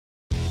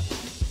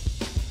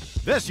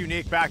This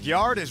unique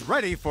backyard is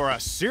ready for a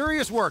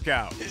serious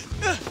workout.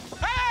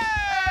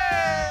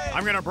 Hey!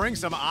 I'm gonna bring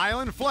some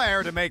island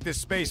flair to make this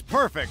space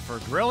perfect for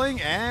grilling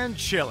and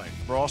chilling.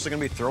 We're also gonna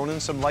be throwing in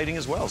some lighting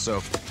as well,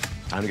 so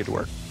time to get to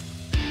work.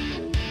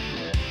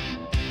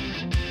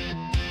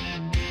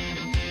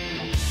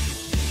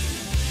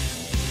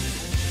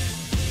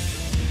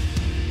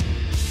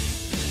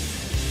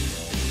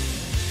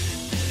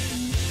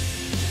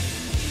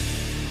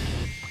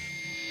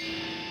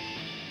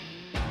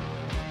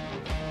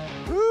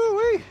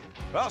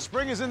 Well,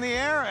 spring is in the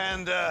air,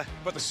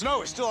 but the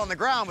snow is still on the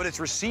ground, but it's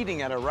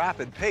receding at a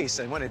rapid pace.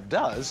 And when it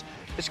does,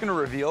 it's going to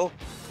reveal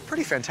a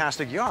pretty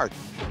fantastic yard.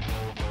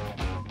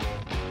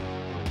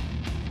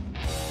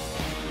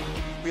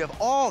 We have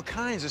all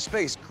kinds of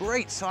space,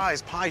 great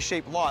size,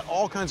 pie-shaped lot,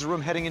 all kinds of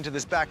room heading into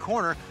this back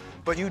corner,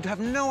 but you'd have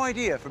no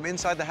idea from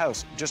inside the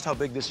house just how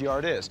big this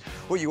yard is.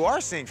 What you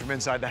are seeing from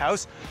inside the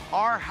house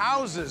are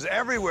houses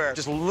everywhere,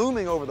 just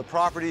looming over the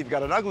property. You've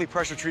got an ugly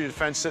pressure-treated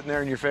fence sitting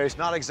there in your face,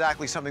 not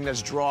exactly something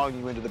that's drawing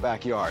you into the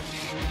backyard.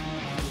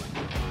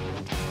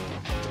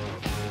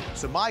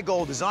 So my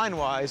goal,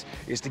 design-wise,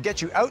 is to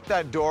get you out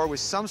that door with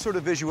some sort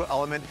of visual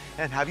element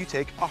and have you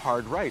take a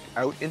hard right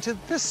out into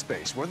this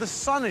space where the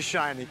sun is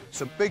shining.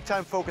 So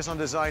big-time focus on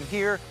design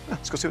here.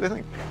 Let's go see what they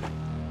think.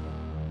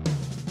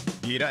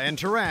 Geeta and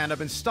Taran have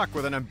been stuck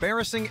with an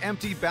embarrassing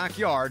empty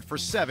backyard for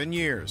 7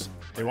 years.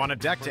 They want a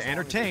deck to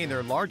entertain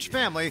their large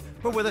family,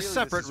 but with a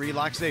separate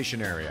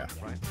relaxation area.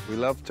 We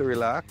love to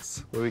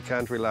relax, but we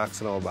can't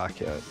relax in our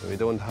backyard. We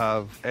don't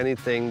have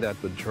anything that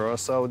would draw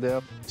us out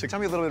there. So tell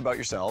me a little bit about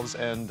yourselves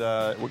and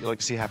what you like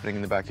to see happening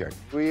in the backyard.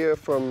 We're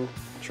from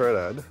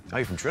Trinidad. Oh,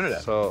 you're from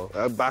Trinidad? So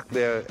back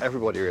there,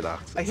 everybody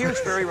relaxes. I hear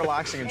it's very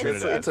relaxing in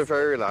Trinidad. It's a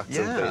very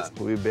relaxing Yeah. place.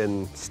 We've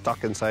been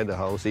stuck inside the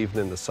house, even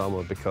in the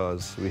summer,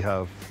 because we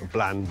have a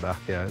bland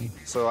backyard.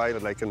 So I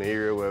like an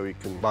area where we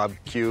can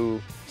barbecue,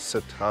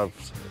 sit, have,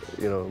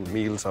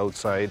 meals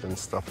outside and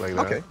stuff like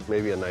that. Okay.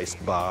 Maybe a nice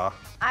bar.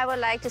 I would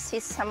like to see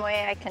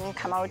somewhere I can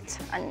come out,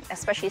 and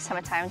especially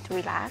summertime, to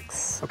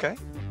relax. Okay.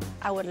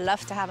 I would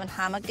love to have a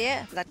hammock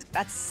there.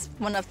 That's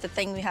one of the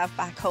things we have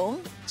back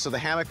home. So the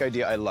hammock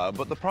idea I love,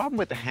 but the problem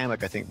with the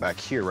hammock, I think, back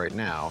here right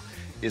now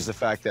is the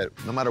fact that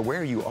no matter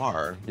where you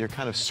are, you're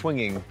kind of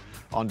swinging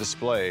on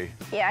display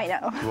Yeah, I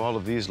know. to all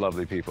of these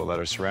lovely people that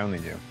are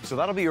surrounding you. So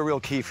that'll be a real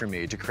key for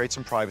me, to create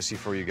some privacy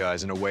for you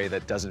guys in a way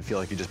that doesn't feel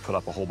like you just put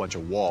up a whole bunch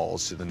of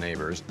walls to the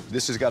neighbors.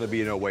 This has got to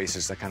be an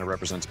oasis that kind of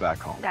represents back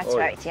home. That's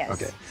right, yes.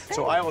 Okay,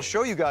 so I will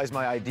show you guys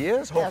my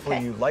ideas. Hopefully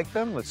Okay. you like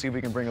them. Let's see if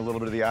we can bring a little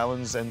bit of the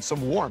islands and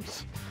some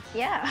warmth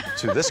Yeah.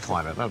 to this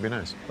climate. That'd be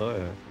nice. Oh,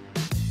 yeah.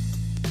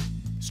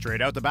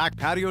 Straight out the back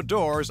patio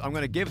doors, I'm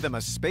going to give them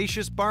a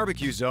spacious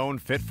barbecue zone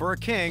fit for a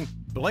king,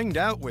 blinged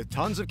out with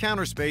tons of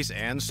counter space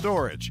and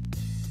storage.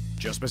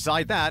 Just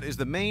beside that is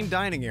the main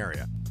dining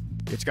area.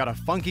 It's got a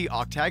funky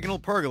octagonal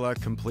pergola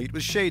complete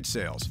with shade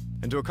sails.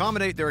 And to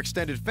accommodate their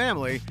extended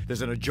family,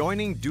 there's an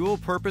adjoining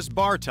dual-purpose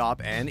bar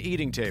top and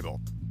eating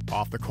table.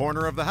 Off the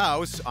corner of the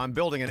house, I'm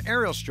building an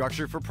aerial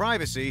structure for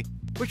privacy,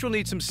 which will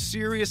need some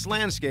serious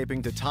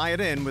landscaping to tie it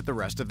in with the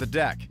rest of the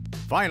deck.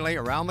 Finally,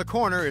 around the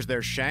corner is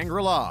their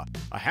Shangri-La,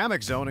 a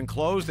hammock zone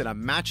enclosed in a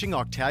matching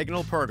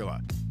octagonal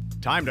pergola.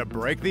 Time to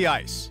break the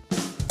ice.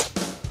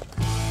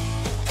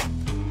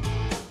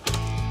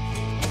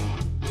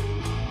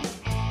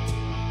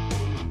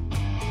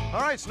 All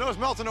right, snow's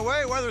melting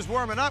away, weather's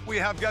warming up. We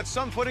have got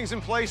some footings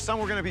in place, some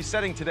we're gonna be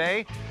setting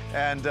today.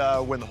 And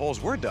when the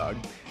holes were dug,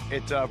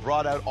 it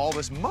brought out all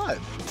this mud.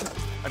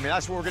 I mean,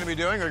 that's what we're gonna be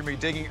doing. We're gonna be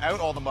digging out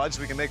all the mud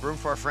so we can make room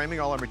for our framing.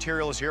 All our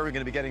material is here. We're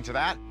gonna be getting to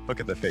that. Look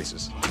at the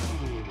faces.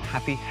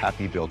 Happy,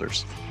 happy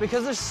builders.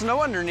 Because there's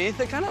snow underneath,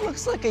 it kind of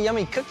looks like a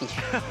yummy cookie.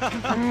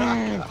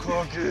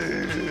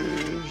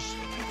 Cookies.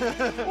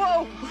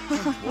 Whoa!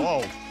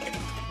 Whoa.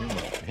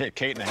 Hit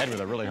Kate in the head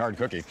with a really hard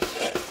cookie.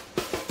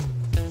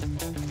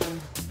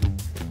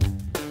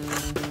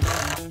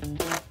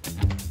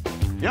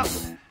 Yep.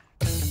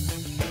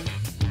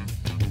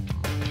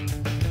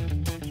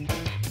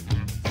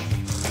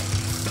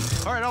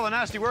 All right, all the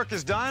nasty work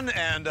is done,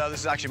 and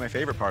this is actually my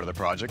favorite part of the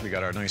project. We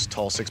got our nice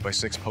tall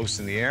 6x6 posts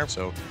in the air,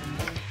 so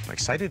I'm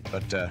excited,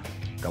 but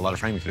got a lot of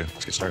framing to do.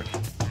 Let's get started.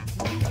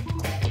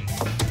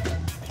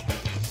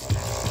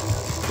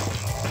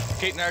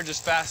 Kate and I are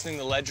just fastening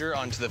the ledger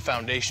onto the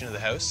foundation of the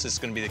house. This is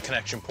going to be the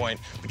connection point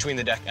between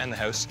the deck and the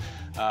house.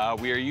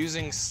 We are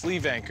using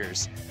sleeve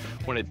anchors.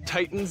 When it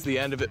tightens, the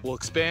end of it will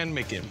expand,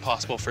 making it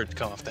impossible for it to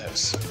come off the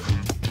house.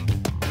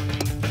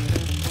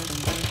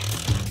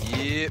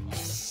 Yep,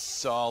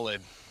 solid.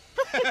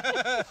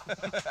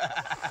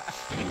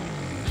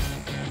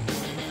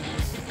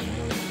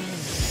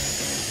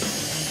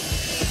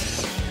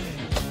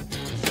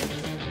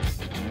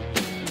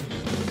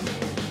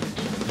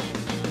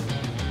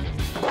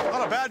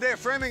 Not a bad day of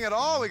framing at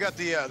all. We got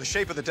the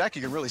shape of the deck.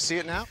 You can really see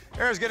it now.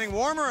 Air's getting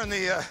warmer and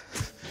the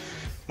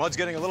mud's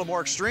getting a little more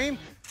extreme.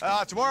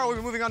 Tomorrow we'll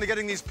be moving on to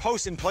getting these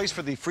posts in place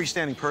for the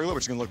freestanding pergola,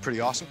 which is gonna look pretty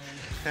awesome.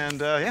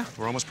 And yeah,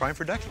 we're almost primed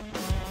for decking.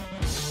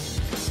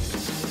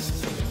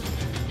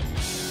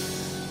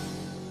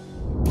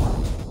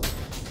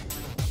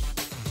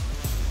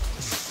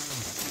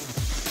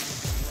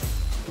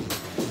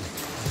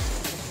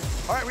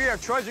 right, we are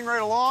trudging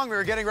right along.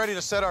 We're getting ready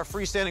to set our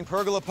freestanding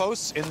pergola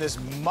posts in this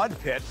mud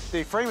pit.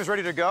 The frame is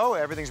ready to go.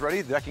 Everything's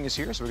ready. The decking is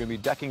here, so we're going to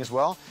be decking as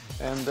well.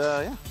 And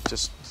yeah,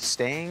 just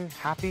staying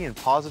happy and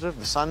positive.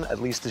 The sun at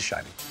least is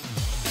shining.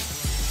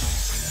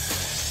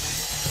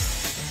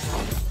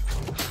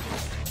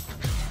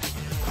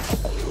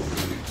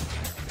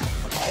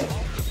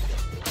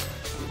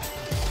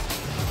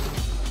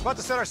 About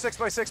to set our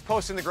 6x6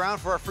 post in the ground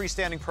for our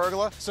freestanding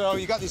pergola. So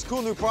you got these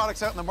cool new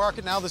products out in the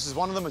market now. This is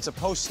one of them. It's a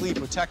post sleeve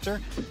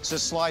protector. It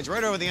just slides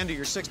right over the end of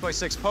your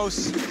 6x6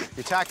 posts.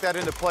 You tack that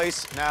into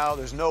place. Now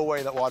there's no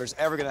way that water's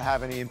ever going to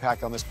have any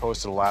impact on this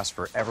post. It'll last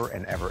forever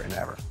and ever and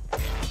ever.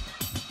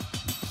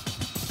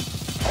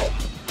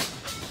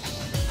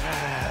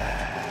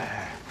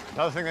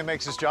 Another thing that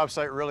makes this job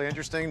site really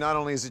interesting, not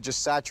only is it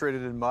just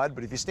saturated in mud,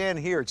 but if you stand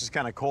here, it's just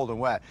kind of cold and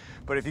wet.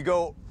 But if you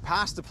go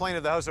past the plane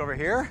of the house over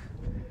here,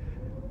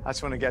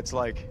 that's when it gets,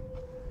 like,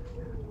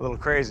 a little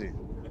crazy.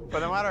 But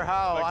no matter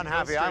how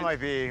unhappy I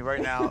might be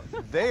right now,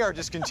 they are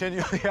just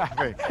continually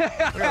happy.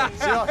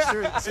 See how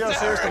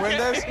serious the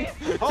wind is?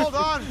 Hold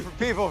on,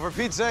 people, for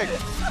Pete's sake.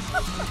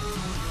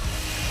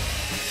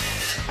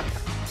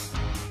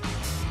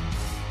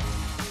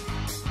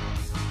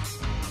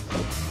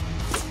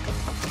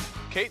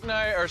 Kate and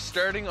I are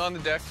starting on the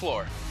deck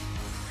floor.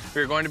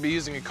 We're going to be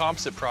using a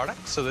composite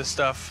product, so this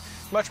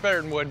stuff is much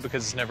better than wood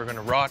because it's never going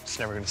to rot, it's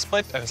never going to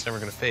split, and it's never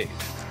going to fade.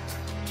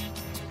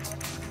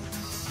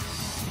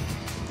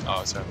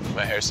 Oh, sorry,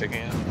 my hair's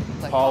sticking out.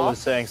 Like Paul was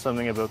saying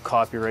something about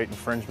copyright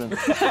infringement.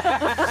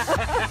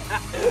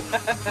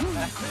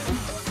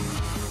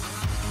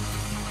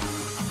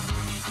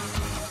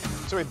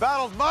 So we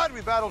battled mud, we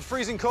battled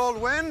freezing cold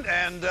wind,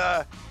 and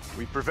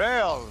we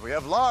prevailed. We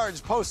have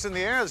large posts in the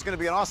air. There's going to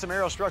be an awesome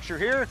aerial structure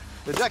here.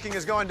 The decking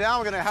is going down.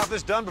 We're going to have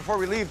this done before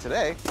we leave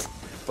today.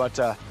 But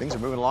things are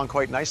moving along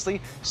quite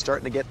nicely,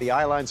 starting to get the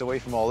eye lines away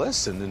from all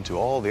this and into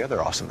all the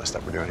other awesomeness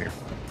that we're doing here.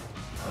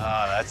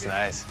 Oh, that's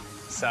nice.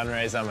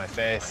 Sunrise on my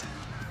face.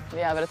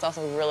 Yeah, but it's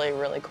also really,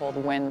 really cold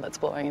wind that's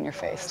blowing in your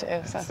face,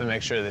 too. So. It's a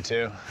mixture of the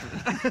two.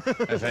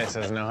 My face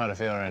doesn't know how to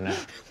feel right now.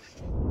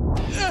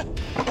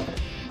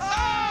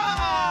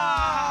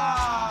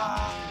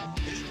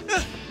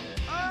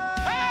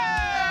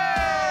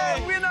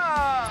 Hey, winner!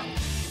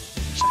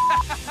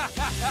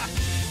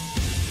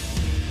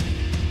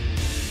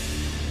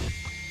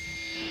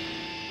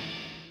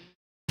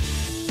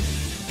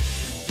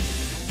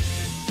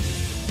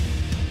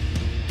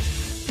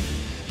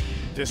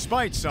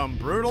 Despite some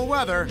brutal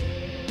weather,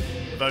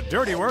 the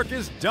dirty work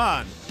is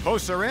done.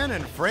 Posts are in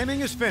and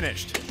framing is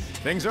finished.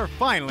 Things are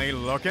finally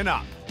looking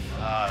up.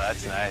 Oh,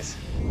 that's nice.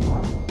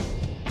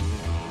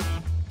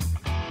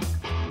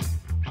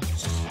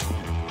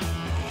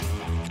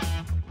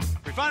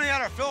 We finally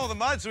had our fill of the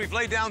mud, so we've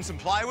laid down some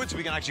plywood so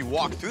we can actually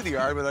walk through the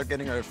yard without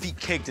getting our feet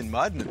caked in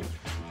mud, and it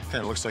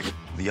kind of looks like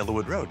the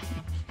Yellowwood Road.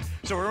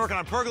 So we're working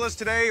on pergolas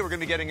today. We're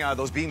going to be getting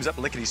those beams up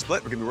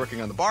lickety-split. We're going to be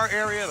working on the bar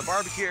area, the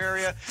barbecue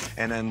area,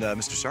 and then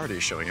Mr. Sardi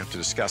is showing up to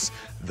discuss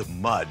the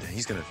mud.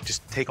 He's going to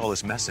just take all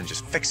this mess and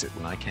just fix it,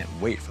 and I can't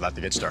wait for that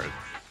to get started.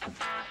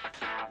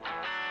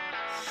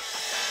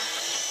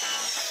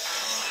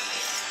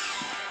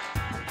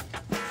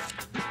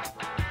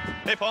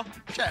 Hey, Paul.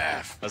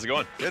 Jeff. How's it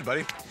going? Good,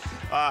 buddy.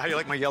 How do you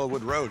like my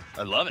Yellowwood Road?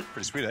 I love it.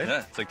 Pretty sweet, eh?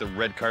 Yeah, it's like the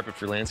red carpet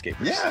for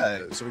landscapers.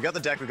 Yeah. So we got the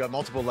deck, we got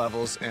multiple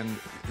levels, and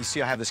you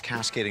see I have this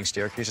cascading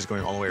staircase that's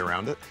going all the way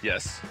around it.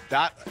 Yes.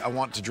 That I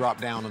want to drop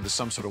down into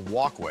some sort of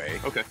walkway.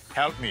 Okay.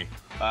 Help me.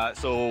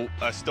 So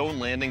a stone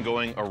landing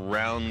going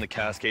around the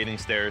cascading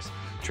stairs,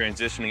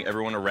 transitioning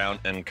everyone around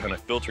and kind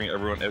of filtering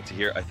everyone out to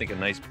here. I think a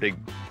nice big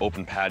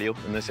open patio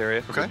in this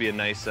area would be a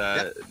nice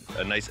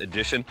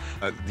addition.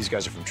 These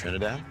guys are from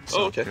Trinidad.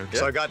 So, oh, okay.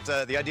 So I got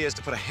the idea is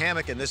to put a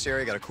hammock in this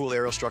area. Got a cool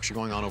aerial structure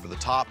going on over the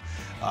top,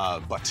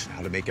 but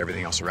how to make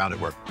everything else around it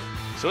work.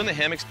 So in the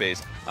hammock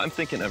space, I'm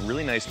thinking a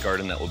really nice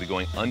garden that will be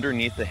going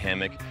underneath the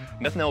hammock.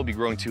 Nothing that will be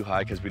growing too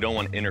high because we don't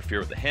want to interfere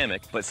with the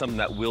hammock, but something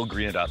that will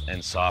green it up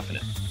and soften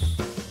it.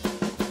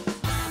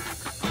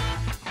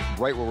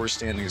 Right where we're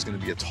standing is going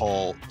to be a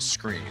tall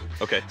screen.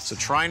 Okay. So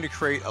trying to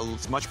create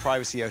as much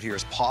privacy out here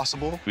as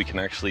possible. We can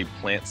actually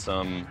plant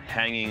some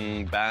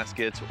hanging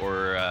baskets,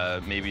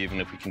 or maybe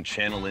even if we can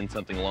channel in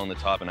something along the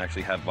top and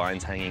actually have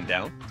vines hanging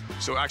down.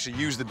 So actually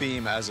use the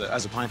beam as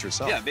a planter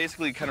itself. Yeah,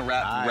 basically kind of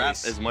wrap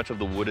as much of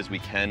the wood as we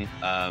can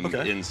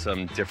in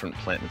some different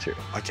plant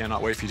material. I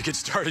cannot wait for you to get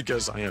started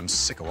because I am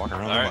sick of walking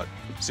around the mud.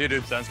 See you,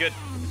 dude. Sounds good.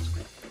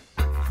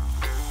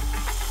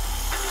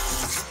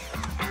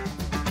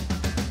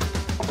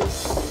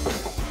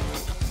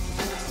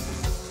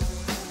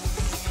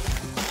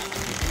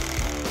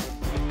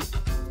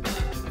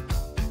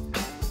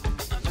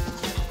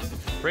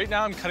 Right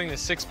now I'm cutting the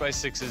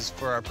 6x6s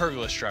for our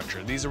pergola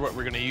structure. These are what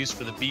we're going to use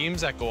for the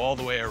beams that go all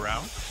the way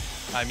around.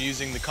 I'm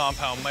using the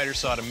compound miter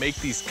saw to make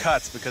these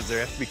cuts because they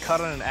have to be cut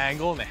on an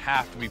angle and they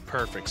have to be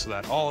perfect so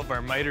that all of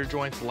our miter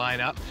joints line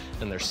up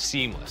and they're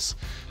seamless.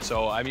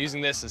 So I'm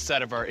using this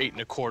instead of our 8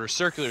 1/4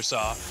 circular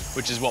saw,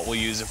 which is what we'll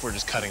use if we're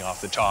just cutting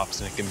off the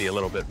tops and it can be a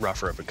little bit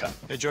rougher of a cut.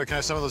 Hey, Joey, can I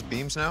have some of those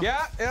beams now?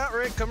 Yeah,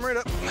 right, come right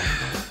up.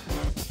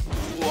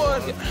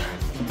 One.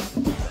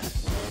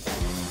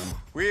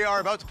 We are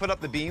about to put up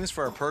the beams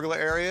for our pergola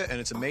area, and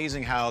it's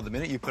amazing how the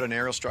minute you put an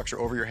aerial structure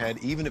over your head,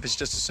 even if it's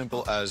just as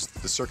simple as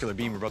the circular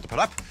beam we're about to put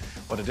up,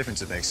 what a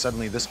difference it makes.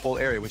 Suddenly, this whole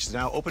area, which is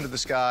now open to the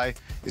sky,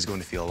 is going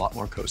to feel a lot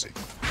more cozy.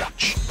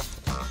 Watch.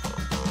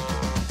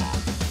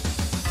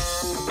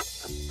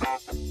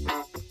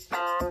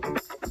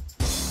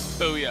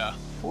 Oh, yeah.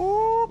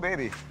 Ooh,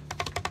 baby.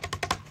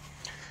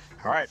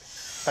 All right,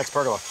 next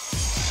pergola.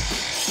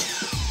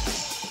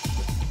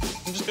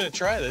 I'm just gonna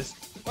try this.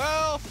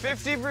 Well,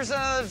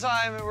 50% of the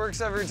time, it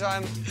works every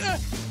time.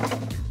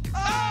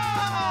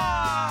 Ah!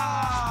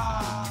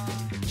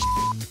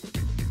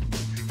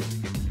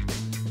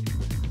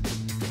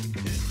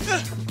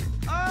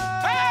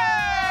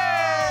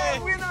 Hey!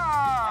 Winner!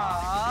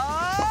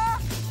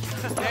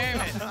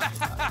 Damn it.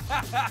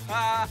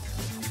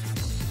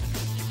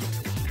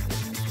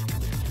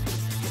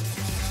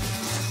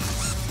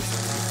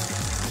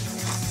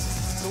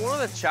 So one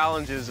of the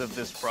challenges of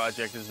this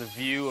project is the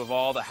view of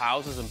all the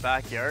houses and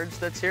backyards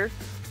that's here.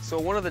 So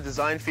one of the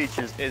design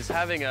features is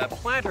having a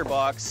planter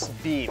box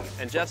beam,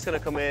 and Jeff's gonna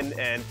come in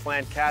and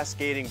plant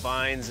cascading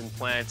vines and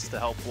plants to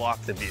help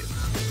block the view.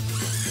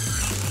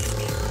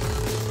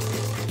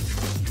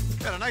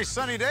 Got a nice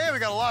sunny day. We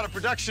got a lot of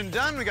production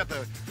done. We got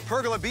the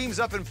pergola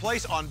beams up in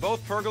place on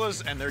both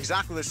pergolas, and they're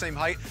exactly the same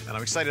height. And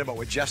I'm excited about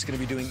what Jeff's going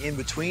to be doing in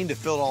between to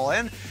fill it all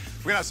in.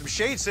 We're going to have some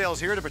shade sails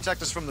here to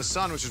protect us from the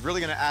sun, which is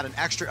really going to add an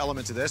extra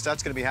element to this.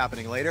 That's going to be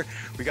happening later.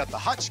 We got the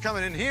hutch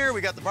coming in here.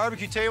 We got the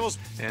barbecue tables.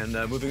 And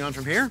moving on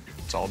from here,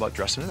 it's all about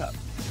dressing it up.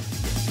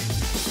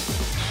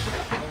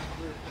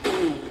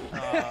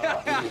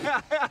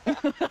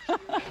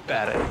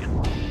 Bad idea.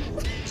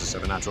 Does this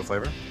have a natural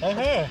flavor?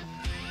 Uh-huh.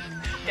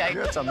 Yeah,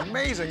 that's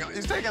amazing.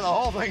 He's taking the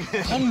whole thing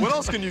in. What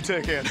else can you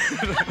take in?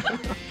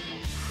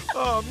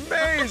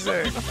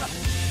 Amazing.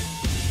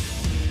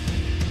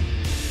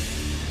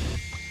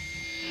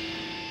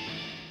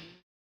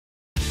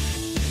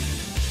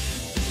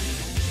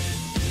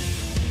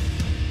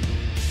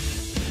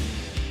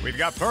 We've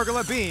got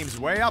pergola beams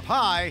way up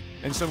high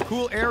and some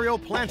cool aerial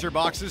planter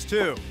boxes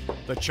too.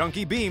 The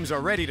chunky beams are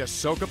ready to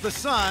soak up the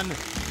sun.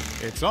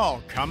 It's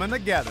all coming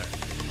together.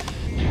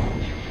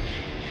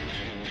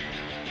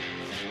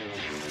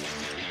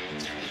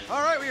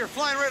 All right, we are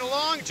flying right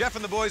along. Jeff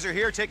and the boys are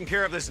here taking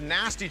care of this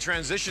nasty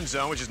transition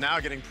zone, which is now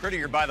getting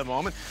prettier by the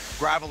moment.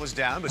 Gravel is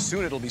down, but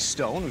soon it'll be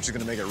stone, which is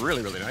gonna make it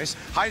really, really nice.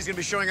 Heidi's gonna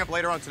be showing up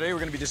later on today. We're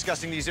gonna be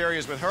discussing these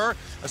areas with her.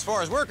 As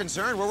far as we're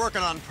concerned, we're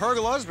working on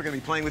pergolas. We're gonna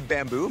be playing with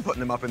bamboo and putting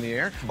them up in the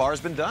air. Bar's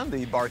been done,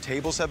 the bar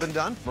tables have been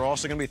done. We're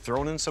also gonna be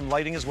throwing in some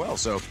lighting as well,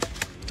 so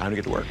time to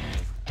get to work.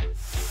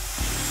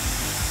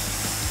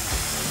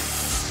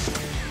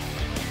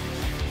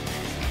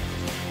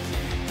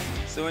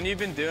 So when you've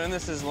been doing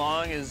this as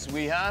long as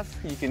we have,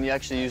 you can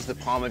actually use the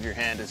palm of your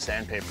hand as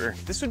sandpaper.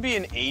 This would be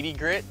an 80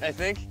 grit, I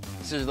think.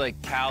 This is like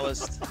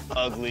calloused,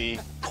 ugly,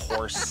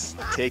 coarse,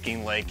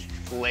 taking like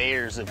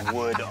layers of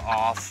wood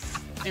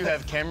off. You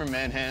have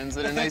cameraman hands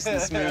that are nice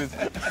and smooth.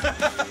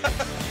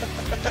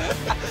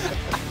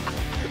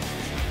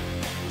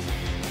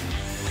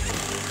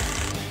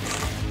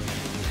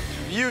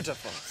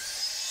 Beautiful.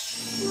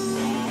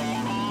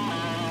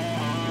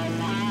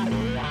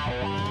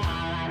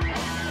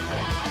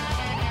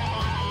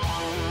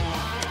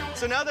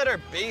 So now that our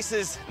base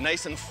is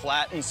nice and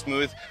flat and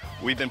smooth,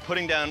 we've been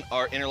putting down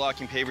our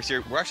interlocking pavers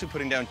here. We're actually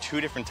putting down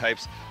 2 different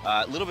types,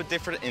 a little bit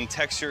different in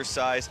texture,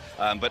 size,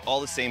 but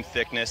all the same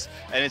thickness.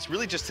 And it's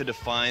really just to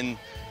define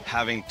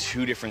having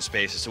 2 different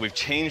spaces. So we've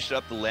changed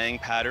up the laying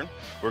pattern.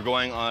 We're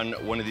going on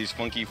one of these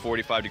funky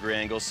 45-degree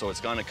angles, so it's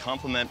going to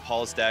complement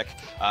Paul's deck,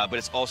 but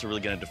it's also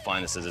really going to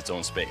define this as its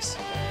own space.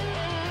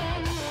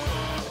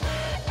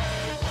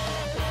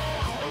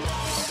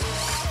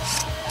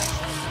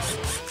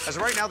 As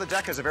of right now, the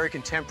deck has a very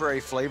contemporary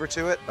flavor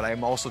to it, but I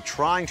am also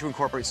trying to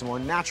incorporate some more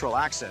natural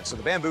accents. So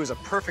the bamboo is a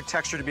perfect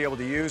texture to be able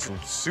to use and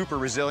super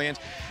resilient.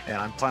 And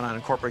I'm planning on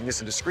incorporating this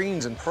into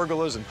screens and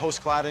pergolas and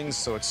post claddings,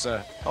 so it's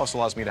also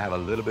allows me to have a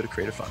little bit of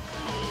creative fun.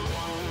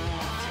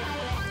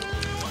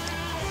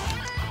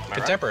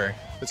 Contemporary.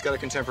 Right? It's got a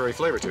contemporary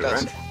flavor to it,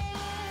 right?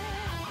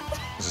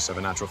 Does this have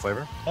a natural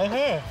flavor? Uh-huh.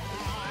 Yeah,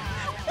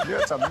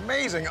 it's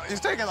amazing.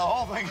 He's taking the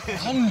whole thing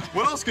in.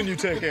 What else can you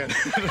take in?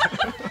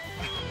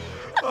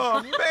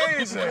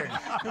 Amazing!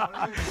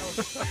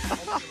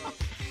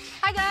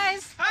 Hi,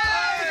 guys.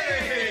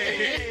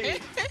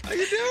 Hey! How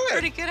you doing?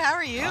 Pretty good. How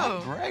are you?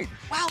 Oh, great.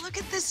 Wow, look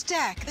at this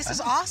deck. This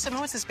is awesome.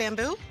 What's this,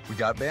 bamboo? We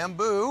got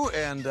bamboo,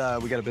 and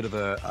we got a bit of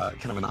a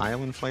kind of an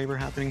island flavor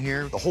happening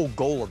here. The whole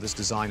goal of this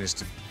design is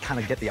to kind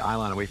of get the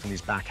island away from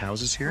these back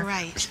houses here.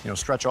 Right. You know,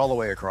 stretch all the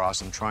way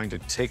across. I'm trying to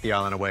take the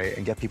island away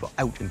and get people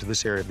out into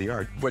this area of the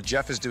yard. What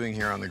Jeff is doing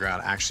here on the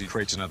ground actually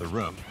creates another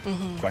room.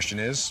 Question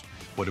is,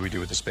 what do we do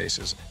with the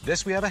spaces?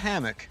 This, we have a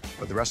hammock,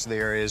 but the rest of the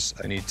areas,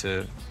 I need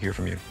to hear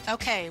from you.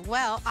 Okay,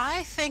 well,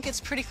 I think it's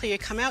pretty clear. You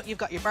come out, you've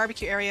got your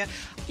barbecue area.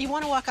 You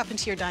want to walk up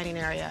into your dining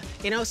area,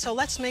 you know? So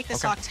let's make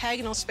this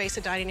octagonal space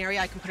a dining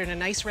area. I can put in a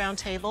nice round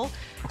table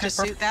to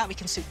suit that. We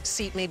can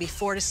seat maybe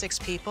 4 to 6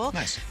 people.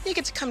 Nice. You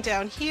get to come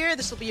down here.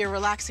 This will be your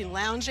relaxing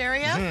lounge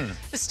area.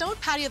 The stone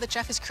patio that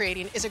Jeff is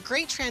creating is a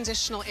great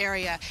transitional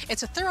area.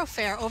 It's a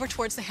thoroughfare over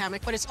towards the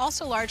hammock, but it's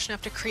also large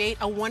enough to create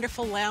a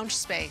wonderful lounge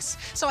space.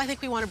 So I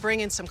think we want to bring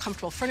in some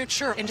comfortable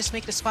furniture and just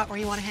make it a spot where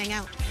you want to hang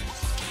out.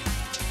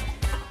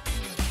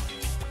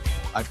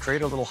 I've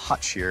created a little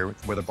hutch here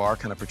where the bar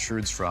kind of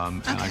protrudes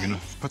from, and I'm going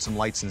to put some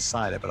lights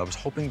inside it, but I was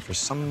hoping for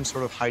some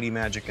sort of Heidi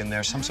magic in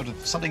there,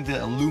 something to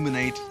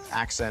illuminate,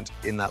 accent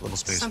in that little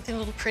space. Something a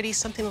little pretty,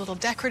 something a little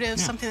decorative,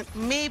 something that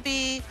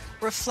maybe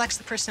reflects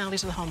the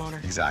personalities of the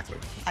homeowner. Exactly.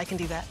 I can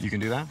do that. You can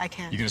do that? I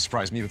can. You're going to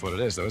surprise me with what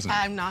it is, though, isn't it?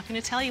 I'm not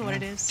going to tell you what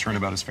it is.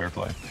 Turnabout is fair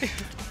play.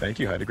 Thank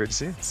you, Heidi. Great to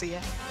see you. See ya.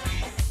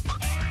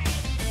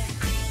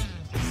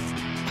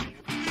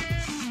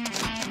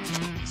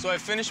 So I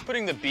finished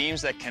putting the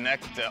beams that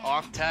connect the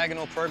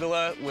octagonal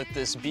pergola with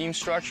this beam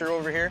structure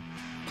over here.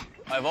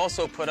 I've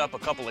also put up a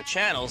couple of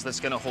channels that's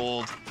gonna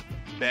hold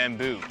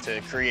bamboo to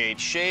create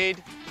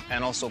shade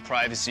and also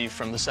privacy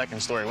from the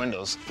second-story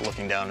windows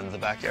looking down into the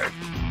backyard.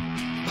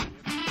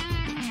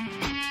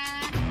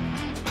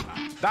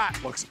 That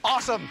looks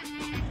awesome.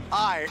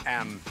 I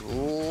am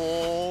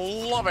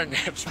loving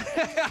it.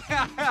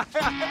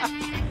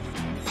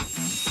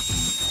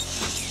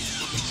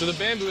 So the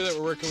bamboo that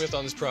we're working with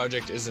on this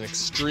project is an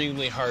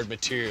extremely hard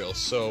material.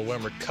 So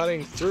when we're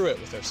cutting through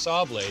it with our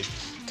saw blade,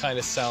 kind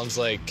of sounds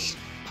like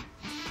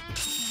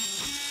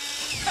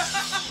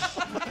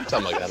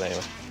something like that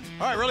anyway.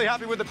 All right, really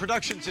happy with the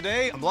production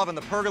today. I'm loving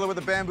the pergola with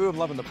the bamboo. I'm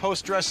loving the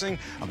post dressing.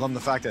 I'm loving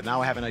the fact that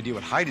now I have an idea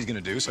what Heidi's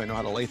gonna do, so I know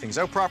how to lay things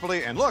out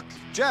properly. And look,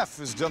 Jeff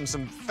has done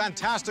some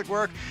fantastic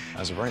work.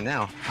 As of right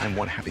now, I'm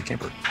one happy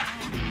camper.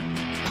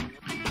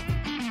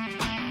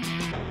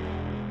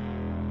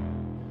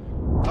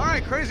 All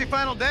right, crazy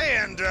final day,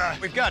 and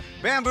we've got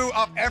bamboo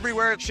up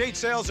everywhere. Shade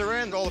sails are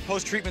in, all the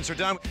post treatments are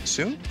done.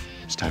 Soon,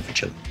 it's time for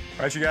chilling.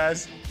 All right, you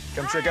guys,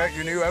 come check out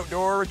your new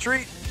outdoor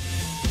retreat.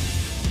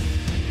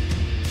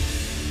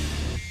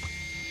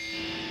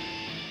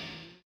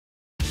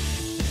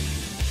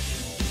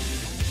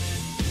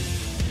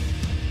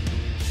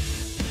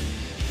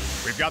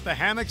 We've got the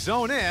hammock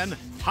zone in.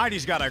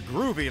 Heidi's got a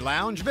groovy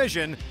lounge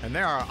vision, and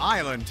there are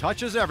island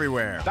touches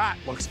everywhere. That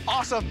looks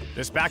awesome.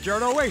 This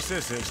backyard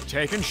oasis is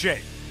taking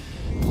shape.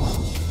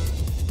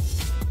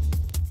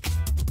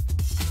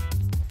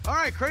 All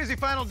right, crazy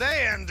final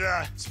day, and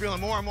it's feeling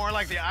more and more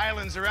like the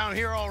islands around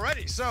here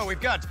already. So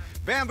we've got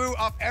bamboo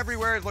up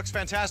everywhere. It looks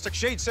fantastic.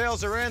 Shade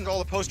sails are in. All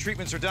the post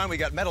treatments are done. We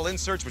got metal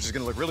inserts, which is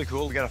going to look really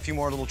cool. We got a few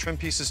more little trim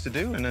pieces to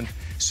do, and then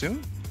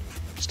soon,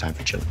 it's time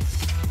for chilling.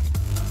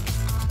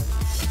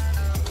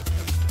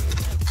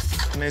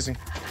 Amazing.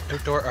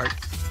 Outdoor art.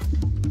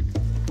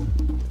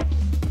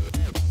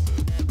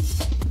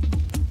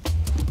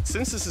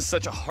 Since this is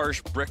such a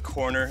harsh brick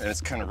corner and it's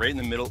kind of right in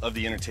the middle of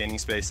the entertaining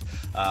space,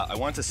 I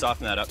want to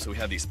soften that up, so we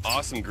have these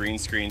awesome green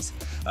screens.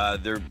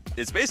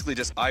 It's basically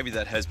just ivy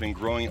that has been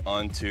growing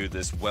onto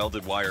this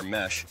welded wire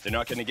mesh. They're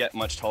not going to get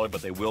much taller,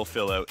 but they will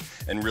fill out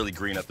and really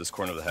green up this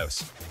corner of the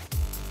house.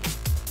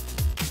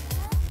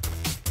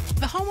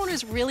 The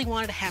homeowners really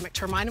wanted a hammock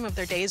to remind them of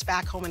their days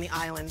back home in the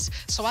islands.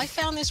 So I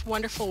found this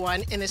wonderful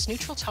one in this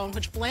neutral tone,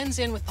 which blends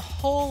in with the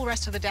whole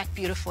rest of the deck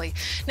beautifully.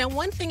 Now,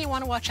 one thing you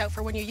want to watch out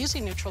for when you're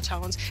using neutral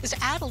tones is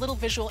to add a little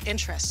visual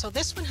interest. So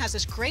this one has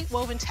this great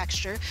woven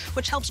texture,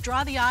 which helps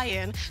draw the eye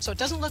in, so it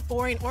doesn't look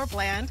boring or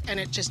bland, and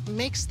it just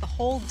makes the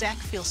whole deck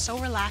feel so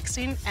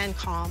relaxing and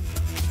calm.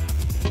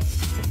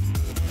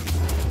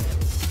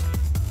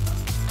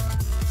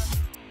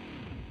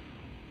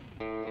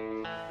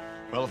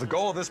 Well, if the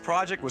goal of this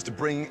project was to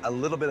bring a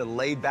little bit of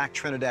laid-back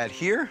Trinidad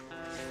here,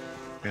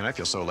 man, I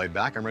feel so laid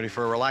back, I'm ready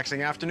for a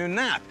relaxing afternoon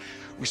nap.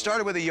 We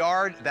started with a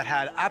yard that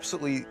had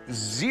absolutely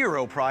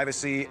zero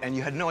privacy, and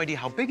you had no idea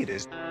how big it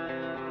is.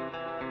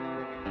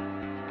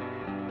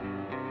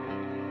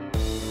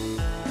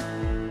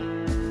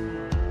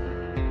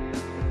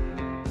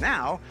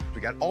 Now, we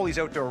got all these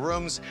outdoor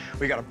rooms.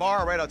 We got a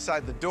bar right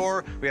outside the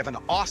door. We have an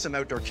awesome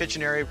outdoor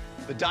kitchen area.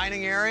 The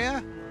dining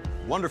area,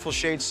 wonderful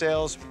shade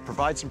sails,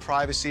 provide some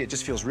privacy. It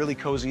just feels really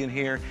cozy in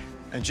here.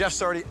 And Jeff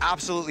Sardi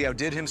absolutely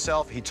outdid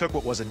himself. He took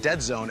what was a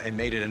dead zone and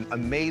made it an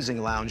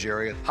amazing lounge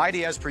area.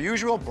 Heidi, as per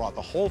usual, brought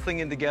the whole thing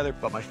in together.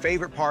 But my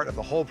favorite part of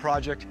the whole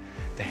project,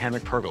 the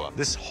hammock pergola.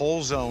 This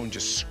whole zone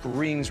just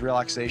screams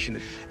relaxation.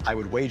 I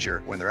would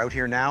wager when they're out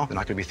here now, they're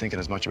not gonna be thinking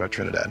as much about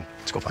Trinidad.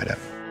 Let's go find out.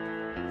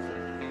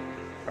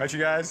 All right, you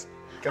guys,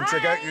 Come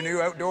check out your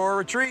new outdoor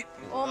retreat.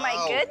 Oh my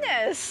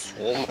goodness.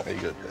 Oh my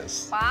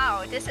goodness.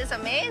 Wow, this is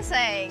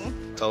amazing.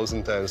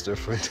 1,000 times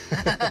different.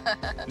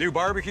 New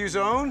barbecue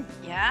zone.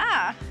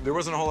 Yeah. There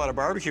wasn't a whole lot of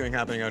barbecuing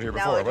happening out here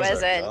before, No, it was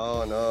there? wasn't.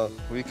 Oh, no.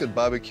 We could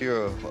barbecue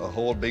a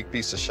whole big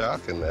piece of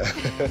shark in there.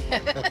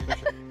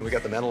 We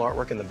got the metal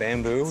artwork and the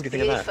bamboo. What do you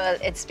think of that?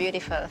 Beautiful. It's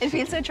beautiful. It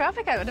feels so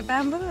tropical with the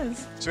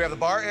bamboos. So we have the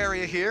bar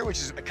area here, which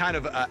is kind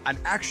of an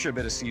extra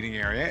bit of seating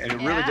area, and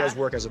it really does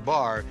work as a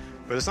bar.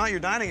 But it's not your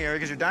dining area,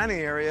 because your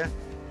dining area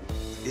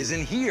is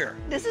in here.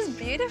 This is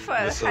beautiful.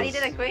 Honey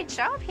did a great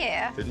job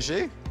here. Didn't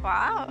she?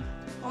 Wow.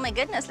 Oh my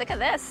goodness, look at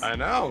this. I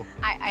know.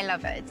 I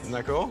love it. Isn't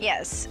that cool?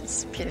 Yes,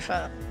 it's beautiful.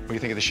 What do you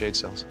think of the shade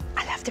cells?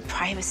 I love the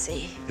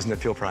privacy. Doesn't it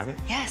feel private?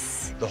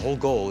 Yes. The whole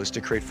goal is to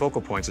create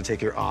focal points to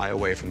take your eye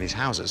away from these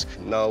houses.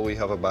 Now we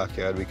have a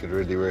backyard we could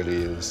really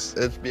use.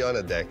 It's beyond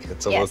a deck.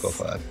 It's a work of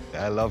art.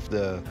 I love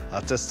the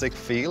artistic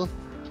feel,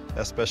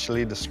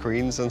 especially the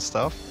screens and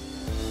stuff.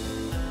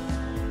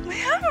 My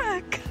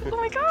hammock. Oh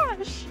my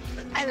gosh.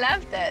 I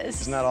love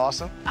this. Isn't that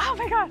awesome? Oh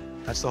my God.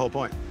 That's the whole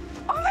point.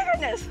 Oh my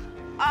goodness.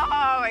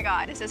 Oh my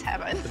God, this is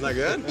heaven. Isn't that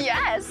good?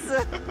 Yes.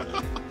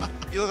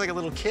 You look like a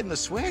little kid in the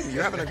swing.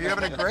 You're having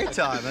a great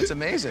time. That's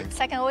amazing. It's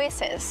like an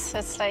oasis.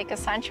 It's like a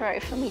sanctuary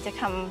for me to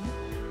come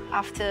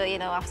after,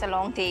 after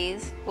long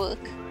days work.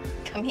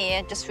 Come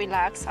here, just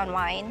relax,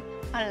 unwind.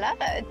 I love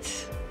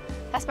it.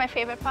 That's my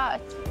favorite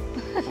part.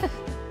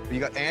 You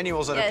got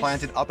annuals that are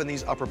planted up in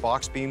these upper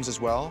box beams as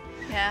well.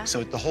 Yeah.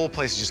 So the whole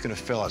place is just going to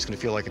fill out. It's going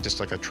to feel like it's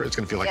going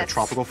to feel like a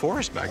tropical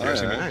forest back there.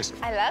 It's going to be nice.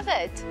 I love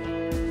it.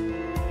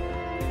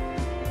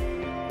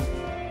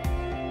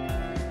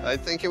 I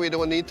think we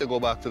don't need to go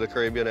back to the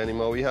Caribbean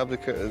anymore. We have the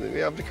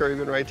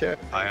Caribbean right here.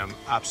 I am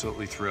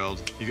absolutely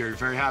thrilled. You're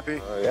very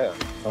happy? Yeah.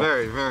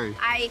 Very, very.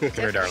 I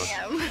definitely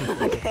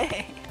am.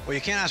 Okay. Well,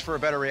 you can't ask for a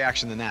better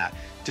reaction than that.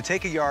 To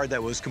take a yard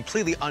that was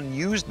completely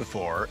unused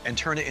before and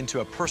turn it into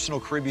a personal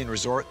Caribbean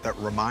resort that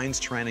reminds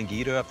Taran and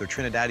Geeta of their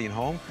Trinidadian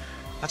home,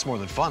 that's more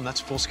than fun.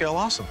 That's full-scale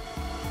awesome.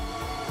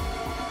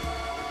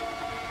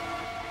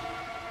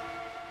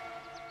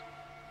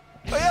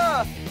 Oh,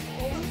 yeah.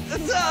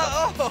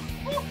 Oh.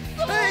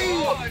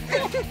 Hey.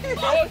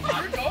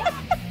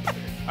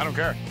 I don't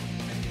care.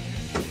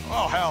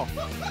 Oh, hell.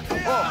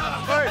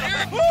 Oh, hey.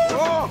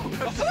 Oh.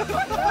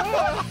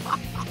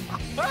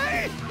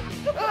 Hey.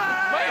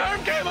 My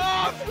arm came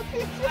off!